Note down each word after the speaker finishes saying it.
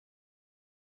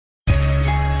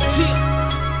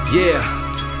Yeah,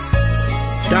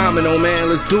 Domino, man,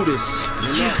 let's do this.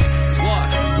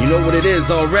 You know what it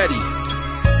is already.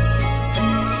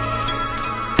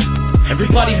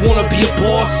 Everybody wanna be a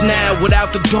boss now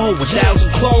without the dough.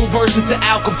 1,000 clone versions of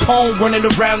Al Capone running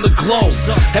around the globe.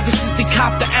 Ever since they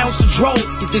copped the ounce of dro,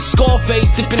 that they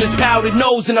Scarface dipping his powdered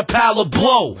nose in a pile of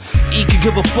blow. He could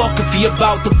give a fuck if he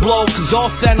about to blow, cause all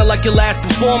sounded like your last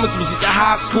performance was at your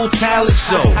high school talent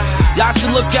show. Y'all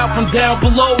should look out from down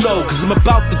below though, cause I'm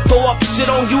about to throw up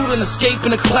shit on you and escape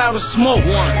in a cloud of smoke.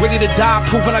 Ready to die,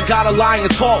 proving I got a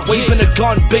lion's heart, waving a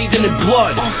gun, bathing in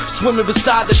blood, swimming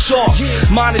beside the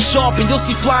sharks. Mine is sharp and you'll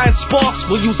see flying sparks.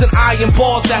 We're using iron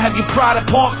balls that have you pride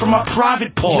apart from my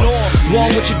private parts. Wrong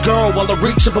with your girl while I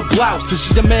reach up a blouse, cause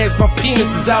she demands my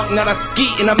penis is out and that I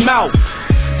skeet in her mouth.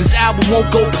 This album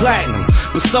won't go platinum,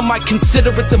 but some might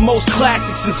consider it the most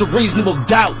classic since A Reasonable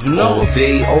Doubt, you know? All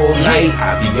day, all night,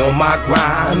 I be on my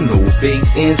grind. No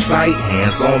fakes in sight,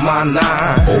 hands on my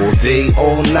nine. All day,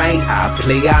 all night, I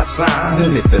play outside.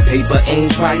 And if the paper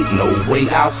ain't right, no way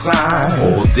outside.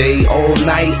 All day, all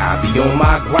night, I be on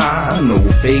my grind. No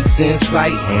fakes in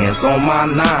sight, hands on my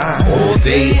nine. All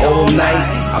day, all night,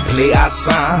 I play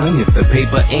outside. And if the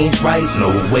paper ain't right, no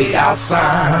way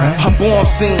outside. I'm bomb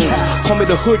scenes, call me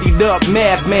the hoodied up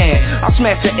madman. I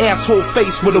smash your asshole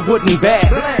face with a wooden bat.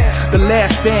 The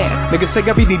last stand, niggas say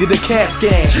I be needed a CAT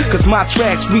scan, cause my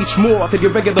tracks reach more than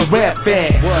your regular rap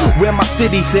fan. Where my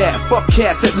city's at, fuck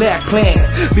cats that lack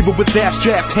plans. Leave it with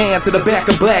zap-strapped hands in the back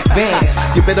of black vans.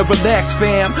 You better relax,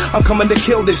 fam, I'm coming to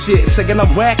kill this shit. Saying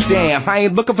I'm whack, damn, I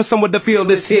ain't looking for someone to feel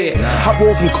this hit. I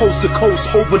roll from coast to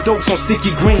coast, overdose on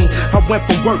sticky green. I went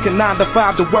from working 9 to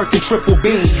 5 to working triple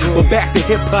beans. But back to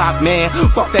hip-hop, man,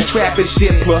 fuck that trapping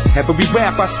shit. Plus, every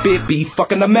rap I spit be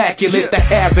fucking immaculate, the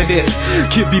hazardous.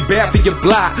 Kid be bad for your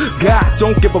block, God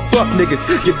don't give a fuck,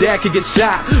 niggas. Your dad can get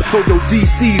shot, throw your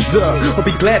DCs up, or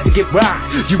be glad to get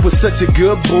rocked. You was such a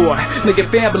good boy, nigga,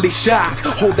 family shocked.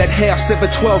 Hold that half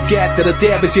 712 gat that'll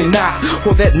damage your knot.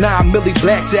 Hold that 9 milli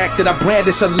blackjack that I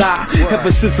brandish a lot.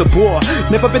 Ever since a boy,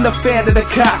 never been a fan of the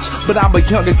cops, but I'm a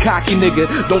young and cocky nigga,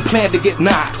 don't plan to get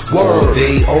knocked. Word. All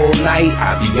day, all night,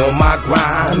 I be on my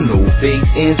grind. No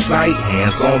fakes in sight,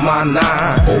 hands on my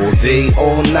nine. All day,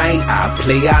 all night, I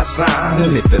play outside.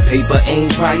 And if the paper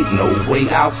ain't right, no way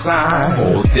outside.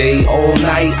 All day, all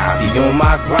night, I be on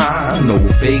my grind. No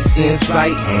fakes in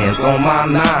sight, hands on my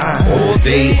nine. All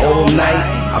day, all night,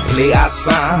 I play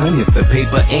outside. And if the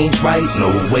paper ain't right,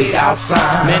 no way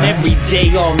outside. Man, every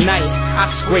day, all night, I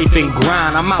scrape and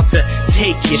grind. I'm out to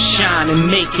take your shine and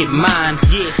make it mine.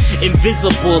 Yeah,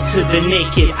 invisible to the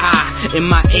naked eye, and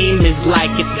my aim is like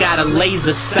it's got a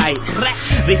laser sight.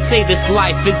 They say this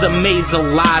life is a maze of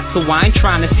lies, so I ain't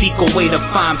trying to seek a way to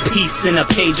find peace in a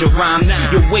page of rhymes.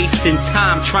 You're wasting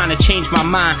time trying to change my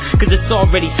mind, cause it's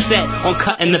already set on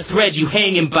cutting the thread you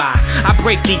hanging by. I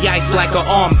break the ice like an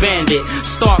armed bandit,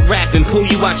 start rapping, pull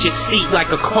you out your seat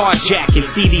like a carjacking.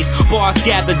 See these bars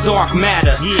gather dark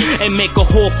matter, and make a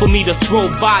hole for me to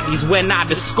throw bodies when I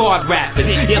discard rappers.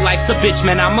 Your life's a bitch,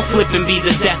 man, I'ma flip and be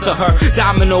the death of her.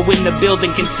 Domino in the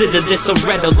building, consider this a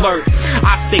red alert.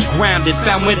 I stay grounded,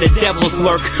 found where the devils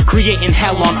lurk, creating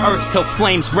hell on earth till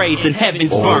flames raise and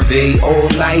heavens burn. All day, all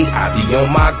night, I be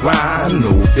on my grind.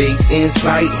 No fakes in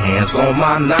sight, hands on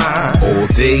my nine. All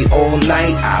day, all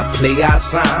night, I play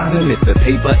outside. And if the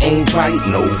paper ain't right,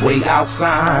 no way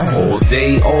outside. All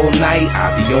day, all night,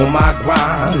 I be on my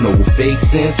grind. No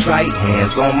fakes in sight,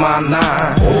 hands on my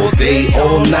nine. All day,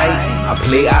 all night, I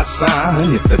play outside.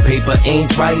 And if the paper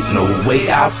ain't right, no way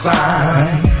outside.